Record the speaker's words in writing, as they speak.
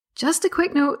Just a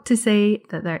quick note to say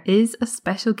that there is a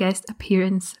special guest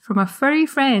appearance from a furry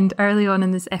friend early on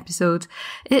in this episode.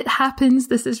 It happens,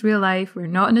 this is real life, we're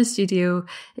not in a studio.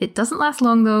 It doesn't last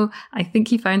long though. I think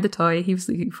he found the toy he was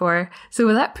looking for. So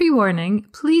with that pre-warning,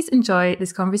 please enjoy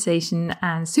this conversation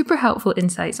and super helpful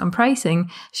insights on pricing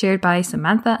shared by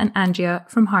Samantha and Andrea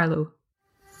from Harlow.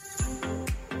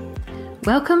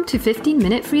 Welcome to 15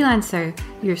 Minute Freelancer,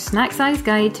 your snack-sized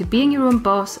guide to being your own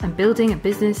boss and building a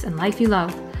business and life you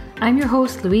love. I'm your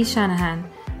host, Louise Shanahan.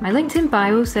 My LinkedIn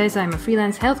bio says I'm a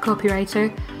freelance health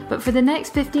copywriter, but for the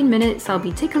next 15 minutes, I'll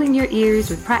be tickling your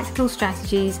ears with practical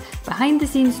strategies,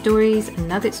 behind-the-scenes stories, and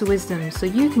nuggets of wisdom so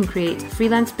you can create a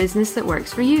freelance business that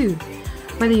works for you.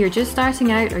 Whether you're just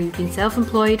starting out or you've been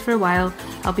self-employed for a while,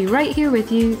 I'll be right here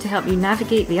with you to help you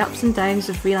navigate the ups and downs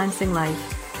of freelancing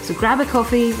life. So grab a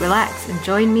coffee, relax, and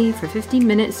join me for 15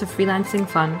 minutes of freelancing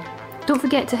fun. Don't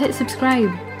forget to hit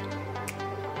subscribe.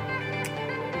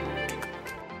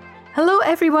 Hello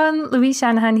everyone, Louise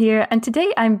Shanahan here, and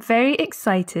today I'm very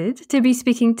excited to be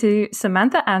speaking to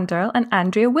Samantha Anderl and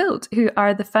Andrea Wilt, who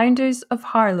are the founders of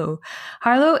Harlow.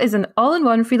 Harlow is an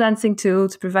all-in-one freelancing tool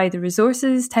to provide the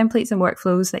resources, templates and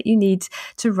workflows that you need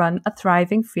to run a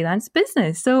thriving freelance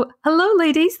business. So hello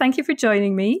ladies, thank you for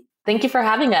joining me. Thank you for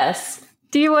having us.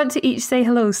 Do you want to each say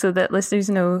hello so that listeners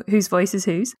know whose voice is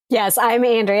whose? Yes, I'm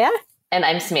Andrea. And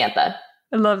I'm Samantha.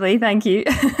 Lovely, thank you.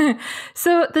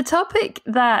 So the topic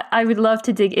that I would love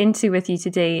to dig into with you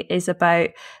today is about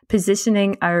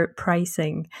positioning our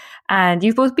pricing. And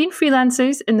you've both been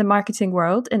freelancers in the marketing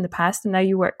world in the past, and now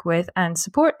you work with and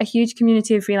support a huge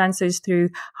community of freelancers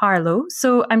through Harlow.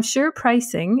 So I'm sure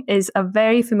pricing is a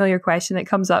very familiar question that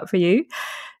comes up for you.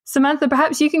 Samantha,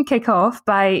 perhaps you can kick off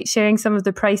by sharing some of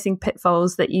the pricing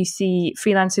pitfalls that you see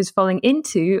freelancers falling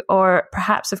into or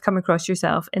perhaps have come across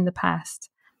yourself in the past.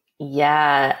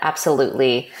 Yeah,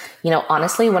 absolutely.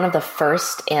 Honestly, one of the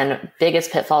first and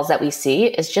biggest pitfalls that we see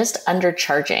is just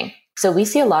undercharging. So we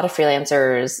see a lot of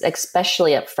freelancers,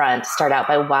 especially up front, start out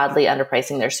by wildly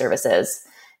underpricing their services.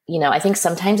 I think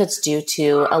sometimes it's due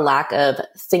to a lack of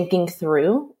thinking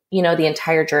through, the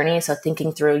entire journey. So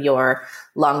thinking through your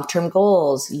long-term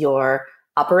goals, your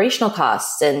operational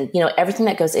costs, and, everything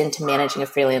that goes into managing a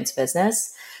freelance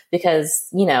business. Because,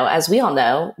 as we all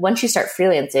know, once you start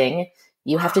freelancing,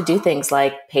 you have to do things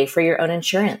like pay for your own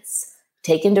insurance,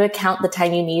 take into account the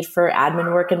time you need for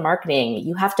admin work and marketing.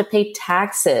 You have to pay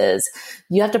taxes.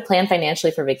 You have to plan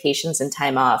financially for vacations and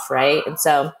time off, right? And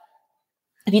so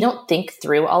if you don't think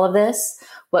through all of this,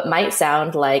 what might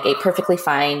sound like a perfectly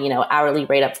fine, hourly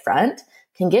rate up front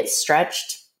can get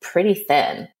stretched pretty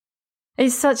thin.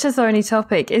 It's such a thorny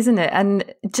topic, isn't it?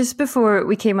 And just before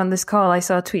we came on this call, I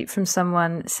saw a tweet from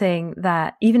someone saying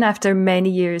that even after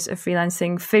many years of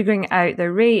freelancing, figuring out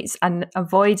their rates and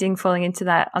avoiding falling into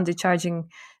that undercharging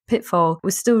pitfall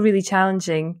was still really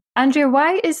challenging. Andrea,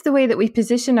 why is the way that we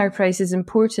position our prices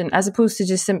important as opposed to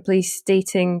just simply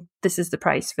stating this is the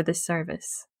price for this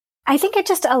service? I think it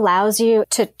just allows you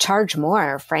to charge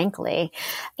more, frankly.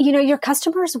 Your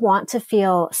customers want to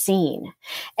feel seen,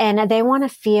 and they want to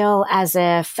feel as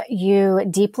if you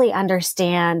deeply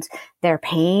understand their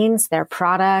pains, their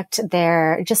product,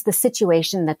 just the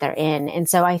situation that they're in. And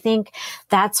so I think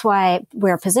that's why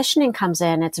where positioning comes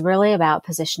in, it's really about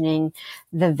positioning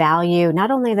the value,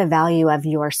 not only the value of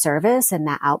your service and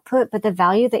that output, but the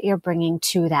value that you're bringing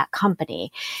to that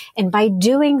company. And by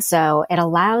doing so, it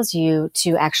allows you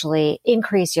to actually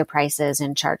increase your prices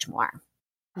and charge more.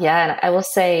 Yeah. And I will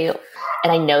say,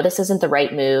 and I know this isn't the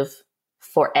right move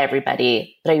for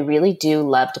everybody, but I really do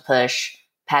love to push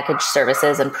package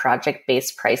services and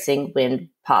project-based pricing when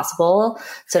possible.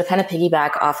 So to kind of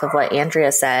piggyback off of what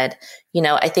Andrea said,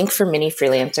 I think for many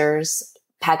freelancers,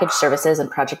 package services and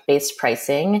project-based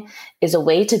pricing is a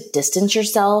way to distance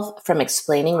yourself from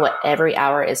explaining what every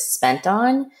hour is spent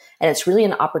on. And it's really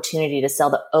an opportunity to sell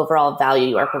the overall value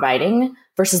you are providing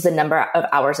versus the number of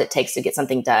hours it takes to get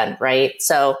something done, right?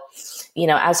 So,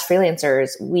 as freelancers,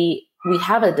 we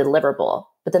have a deliverable,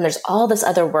 but then there's all this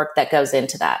other work that goes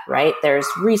into that, right? There's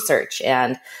research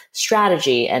and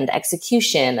strategy and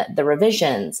execution, the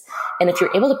revisions. And if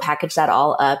you're able to package that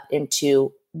all up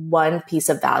into one piece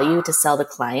of value to sell the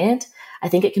client, I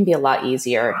think it can be a lot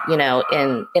easier.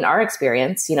 In our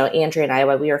experience, Andrea and I,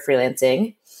 while we were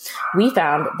freelancing, we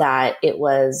found that it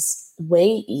was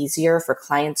way easier for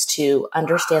clients to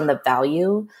understand the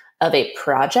value of a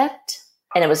project.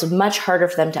 And it was much harder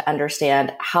for them to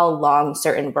understand how long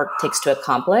certain work takes to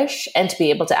accomplish and to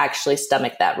be able to actually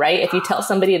stomach that, right? If you tell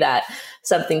somebody that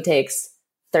something takes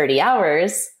 30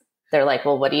 hours, they're like,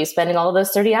 well, what are you spending all of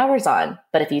those 30 hours on?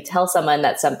 But if you tell someone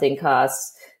that something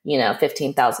costs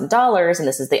 $15,000 and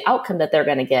this is the outcome that they're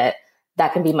going to get,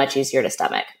 that can be much easier to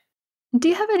stomach. Do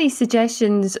you have any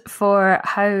suggestions for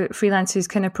how freelancers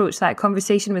can approach that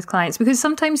conversation with clients? Because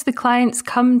sometimes the clients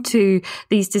come to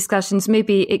these discussions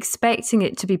maybe expecting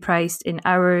it to be priced in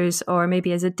hours or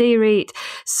maybe as a day rate.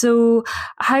 So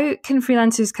how can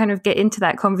freelancers kind of get into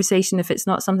that conversation if it's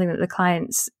not something that the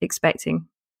client's expecting?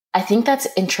 I think that's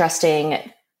interesting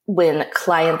when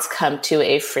clients come to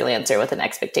a freelancer with an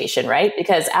expectation, right?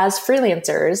 Because as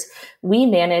freelancers, we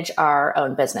manage our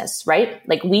own business, right?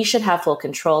 Like we should have full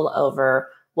control over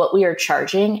what we are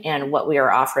charging and what we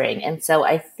are offering. And so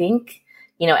I think,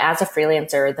 as a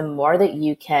freelancer, the more that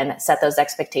you can set those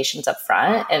expectations up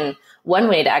front, and one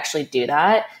way to actually do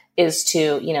that is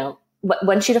to,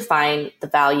 once you define the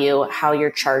value, how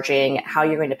you're charging, how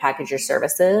you're going to package your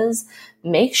services,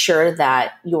 make sure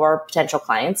that your potential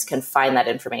clients can find that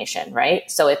information, right?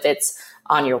 So if it's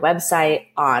on your website,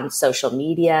 on social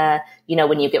media,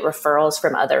 when you get referrals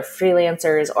from other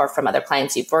freelancers or from other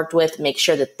clients you've worked with, make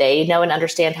sure that they know and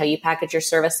understand how you package your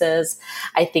services.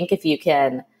 I think if you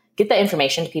can get that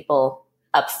information to people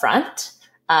up front,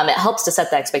 it helps to set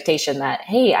the expectation that,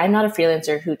 hey, I'm not a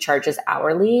freelancer who charges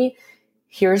hourly.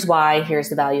 Here's why, here's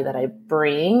the value that I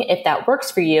bring. If that works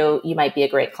for you, you might be a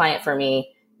great client for me.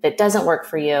 If it doesn't work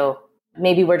for you,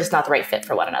 maybe we're just not the right fit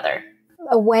for one another.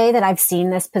 A way that I've seen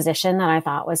this position that I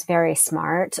thought was very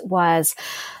smart was,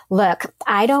 look,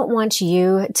 I don't want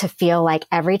you to feel like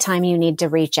every time you need to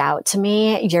reach out to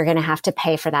me, you're going to have to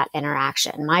pay for that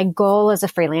interaction. My goal as a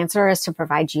freelancer is to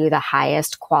provide you the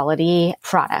highest quality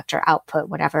product or output,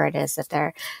 whatever it is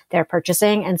that they're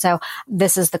purchasing. And so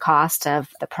this is the cost of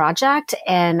the project.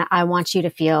 And I want you to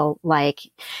feel like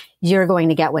you're going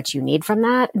to get what you need from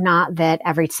that, not that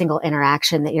every single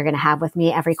interaction that you're going to have with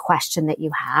me, every question that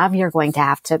you have, you're going to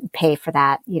have to pay for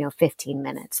that, 15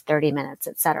 minutes, 30 minutes,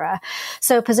 et cetera.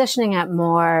 So positioning it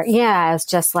more, as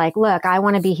just like, look, I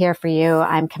want to be here for you.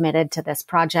 I'm committed to this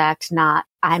project, not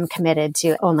I'm committed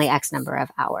to only X number of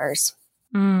hours.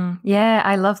 Yeah,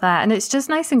 I love that. And it's just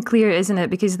nice and clear, isn't it?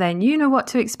 Because then you know what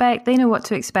to expect, they know what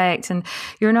to expect, and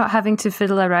you're not having to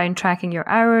fiddle around tracking your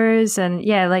hours. And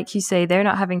yeah, like you say, they're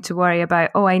not having to worry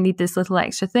about, I need this little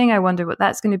extra thing. I wonder what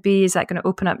that's going to be. Is that going to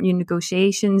open up new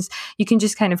negotiations? You can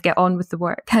just kind of get on with the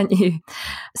work, can't you?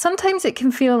 Sometimes it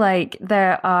can feel like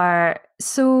there are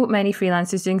so many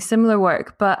freelancers doing similar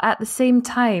work, but at the same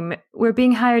time, we're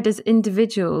being hired as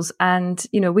individuals and,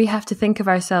 we have to think of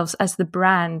ourselves as the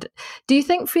brand. Do you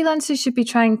think freelancers should be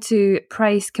trying to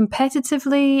price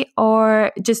competitively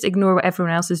or just ignore what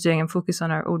everyone else is doing and focus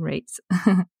on our own rates?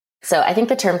 So I think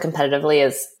the term competitively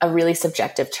is a really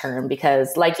subjective term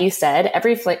because, like you said,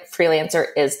 every freelancer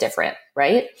is different,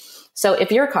 right? So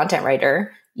if you're a content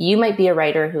writer, you might be a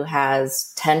writer who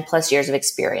has 10 plus years of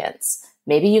experience.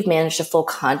 Maybe you've managed a full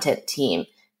content team.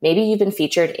 Maybe you've been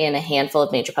featured in a handful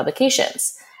of major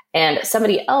publications. And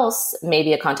somebody else may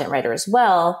be a content writer as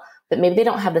well, but maybe they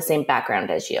don't have the same background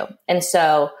as you. And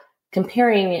so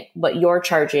comparing what you're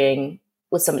charging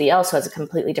with somebody else who has a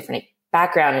completely different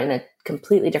background and a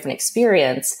completely different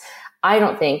experience, I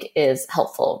don't think is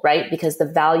helpful, right? Because the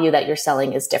value that you're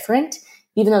selling is different,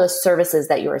 even though the services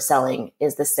that you are selling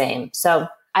is the same. So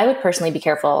I would personally be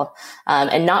careful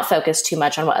and not focus too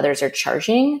much on what others are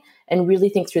charging and really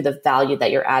think through the value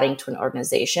that you're adding to an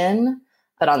organization.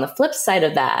 But on the flip side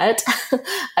of that,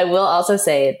 I will also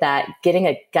say that getting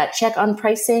a gut check on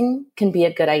pricing can be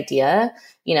a good idea.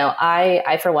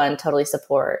 I for one, totally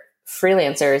support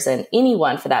freelancers and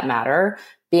anyone for that matter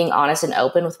being honest and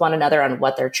open with one another on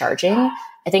what they're charging.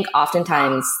 I think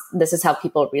oftentimes this is how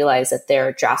people realize that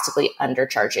they're drastically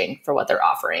undercharging for what they're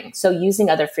offering. So using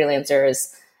other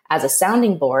freelancers as a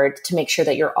sounding board to make sure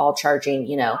that you're all charging,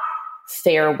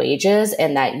 fair wages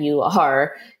and that you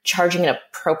are charging an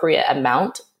appropriate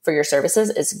amount for your services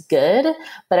is good.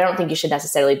 But I don't think you should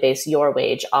necessarily base your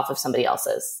wage off of somebody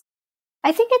else's.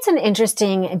 I think it's an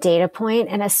interesting data point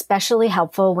and especially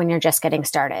helpful when you're just getting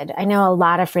started. I know a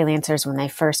lot of freelancers, when they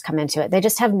first come into it, they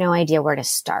just have no idea where to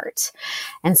start.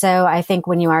 And so I think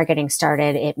when you are getting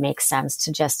started, it makes sense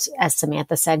to just, as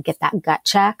Samantha said, get that gut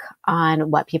check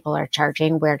on what people are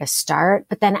charging, where to start.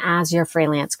 But then as your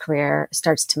freelance career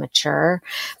starts to mature,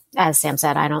 as Sam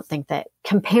said, I don't think that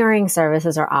comparing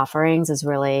services or offerings is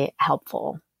really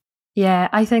helpful. Yeah,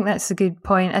 I think that's a good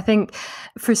point. I think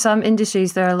for some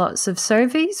industries, there are lots of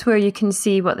surveys where you can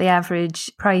see what the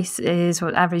average price is,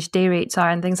 what average day rates are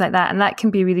and things like that. And that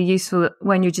can be really useful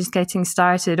when you're just getting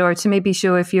started or to maybe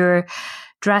show if you're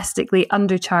drastically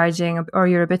undercharging or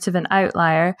you're a bit of an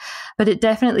outlier. But it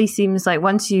definitely seems like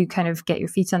once you kind of get your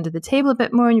feet under the table a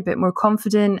bit more and you're a bit more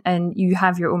confident and you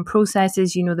have your own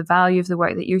processes, the value of the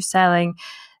work that you're selling,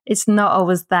 it's not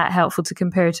always that helpful to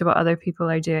compare to what other people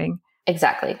are doing.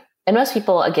 Exactly. And most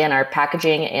people, again, are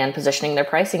packaging and positioning their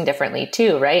pricing differently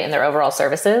too, right? And their overall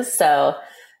services. So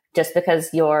just because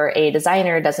you're a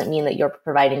designer doesn't mean that you're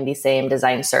providing the same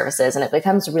design services. And it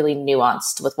becomes really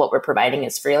nuanced with what we're providing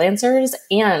as freelancers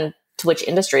and to which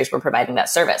industries we're providing that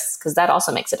service, because that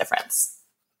also makes a difference.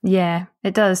 Yeah,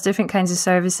 it does. Different kinds of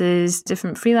services,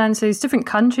 different freelancers, different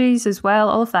countries as well.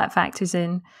 All of that factors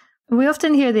in. We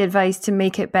often hear the advice to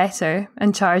make it better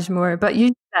and charge more, but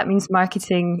usually that means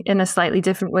marketing in a slightly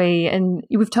different way. And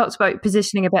we've talked about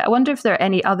positioning a bit. I wonder if there are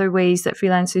any other ways that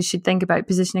freelancers should think about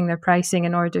positioning their pricing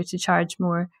in order to charge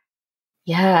more.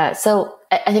 Yeah. So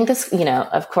I think this,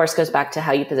 of course, goes back to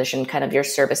how you position kind of your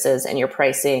services and your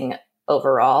pricing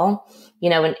overall.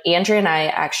 When Andrea and I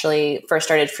actually first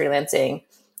started freelancing,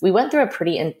 we went through a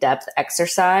pretty in-depth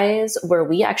exercise where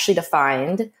we actually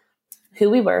defined who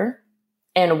we were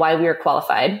and why we were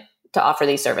qualified to offer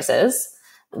these services,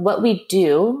 what we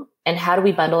do, and how do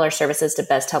we bundle our services to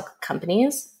best help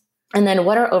companies, and then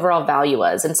what our overall value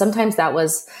was. And sometimes that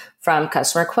was from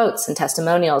customer quotes and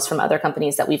testimonials from other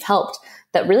companies that we've helped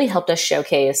that really helped us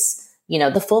showcase,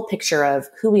 the full picture of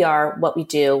who we are, what we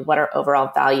do, what our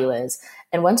overall value is.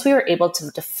 And once we were able to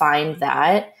define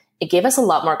that, it gave us a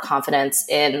lot more confidence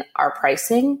in our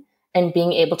pricing and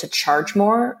being able to charge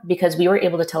more because we were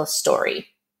able to tell a story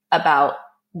about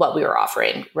what we were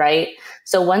offering, right?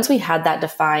 So once we had that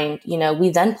defined, we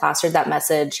then plastered that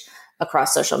message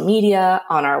across social media,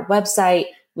 on our website.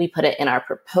 We put it in our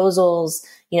proposals.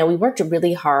 We worked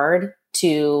really hard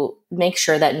to make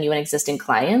sure that new and existing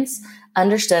clients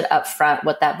understood upfront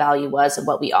what that value was and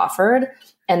what we offered.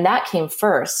 And that came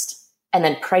first. And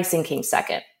then pricing came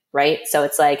second, right? So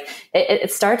it's like,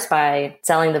 it starts by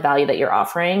selling the value that you're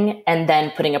offering and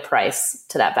then putting a price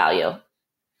to that value.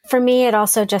 For me, it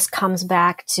also just comes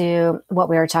back to what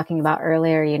we were talking about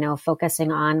earlier,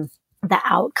 focusing on the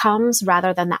outcomes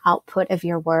rather than the output of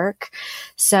your work.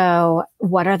 So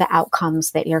what are the outcomes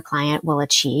that your client will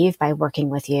achieve by working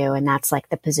with you? And that's like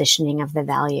the positioning of the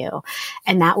value.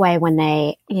 And that way, when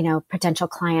they, potential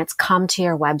clients come to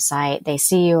your website, they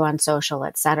see you on social,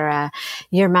 et cetera,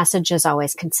 your message is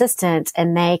always consistent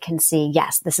and they can see,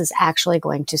 yes, this is actually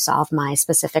going to solve my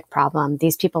specific problem.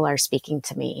 These people are speaking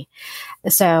to me.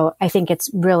 So I think it's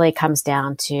really comes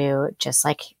down to just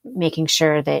like making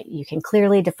sure that you can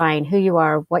clearly define who you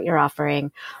are, what you're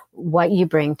offering, what you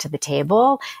bring to the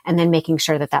table, and then making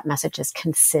sure that that message is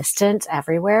consistent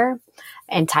everywhere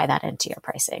and tie that into your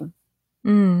pricing.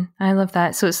 I love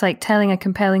that. So it's like telling a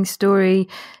compelling story,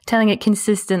 telling it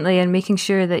consistently and making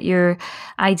sure that your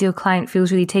ideal client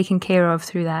feels really taken care of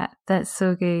through that. That's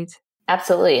so good.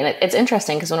 Absolutely. And it's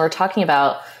interesting because when we're talking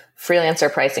about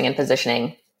freelancer pricing and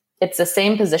positioning, it's the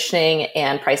same positioning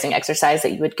and pricing exercise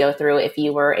that you would go through if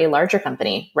you were a larger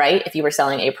company, right? If you were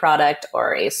selling a product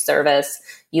or a service,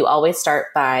 you always start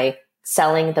by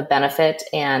selling the benefit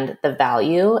and the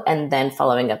value and then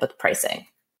following up with pricing.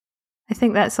 I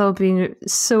think that's all been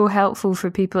so helpful for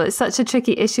people. It's such a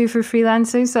tricky issue for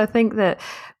freelancers. So I think that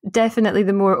definitely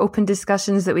the more open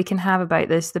discussions that we can have about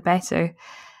this, the better.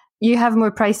 You have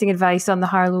more pricing advice on the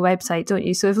Harlow website, don't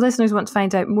you? So if listeners want to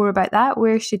find out more about that,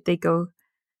 where should they go?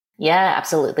 Yeah,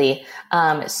 absolutely.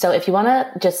 So if you want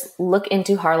to just look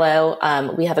into Harlow,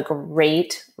 we have a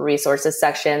great resources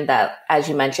section that, as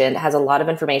you mentioned, has a lot of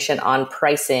information on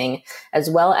pricing, as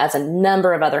well as a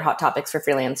number of other hot topics for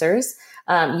freelancers.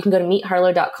 You can go to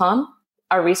meetharlow.com.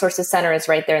 Our resources center is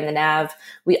right there in the nav.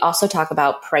 We also talk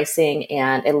about pricing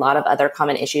and a lot of other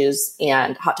common issues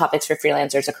and hot topics for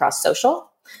freelancers across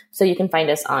social. So you can find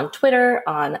us on Twitter,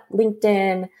 on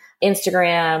LinkedIn,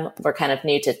 Instagram. We're kind of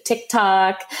new to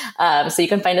TikTok. So you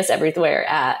can find us everywhere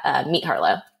at Meet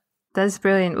Harlow. That's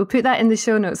brilliant. We'll put that in the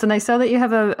show notes. And I saw that you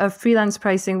have a freelance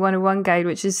pricing 101 guide,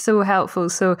 which is so helpful.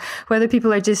 So whether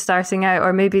people are just starting out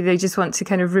or maybe they just want to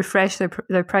kind of refresh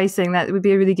their pricing, that would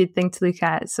be a really good thing to look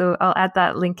at. So I'll add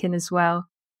that link in as well.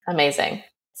 Amazing.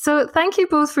 So thank you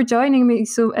both for joining me.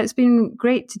 So it's been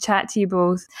great to chat to you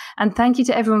both. And thank you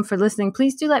to everyone for listening.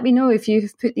 Please do let me know if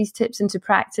you've put these tips into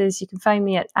practice. You can find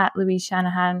me at Louise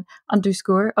Shanahan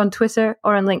 _ on Twitter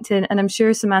or on LinkedIn. And I'm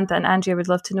sure Samantha and Andrea would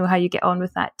love to know how you get on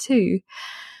with that too.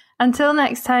 Until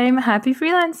next time, happy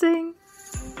freelancing.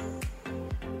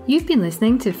 You've been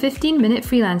listening to 15-Minute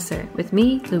Freelancer with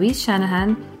me, Louise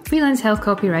Shanahan, freelance health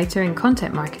copywriter and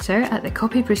content marketer at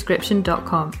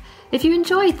thecopyprescription.com. If you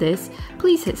enjoyed this,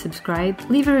 please hit subscribe,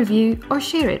 leave a review, or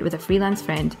share it with a freelance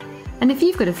friend. And if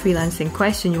you've got a freelancing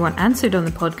question you want answered on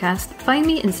the podcast, find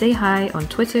me and say hi on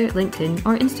Twitter, LinkedIn,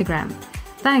 or Instagram.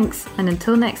 Thanks, and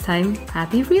until next time,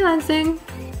 happy freelancing!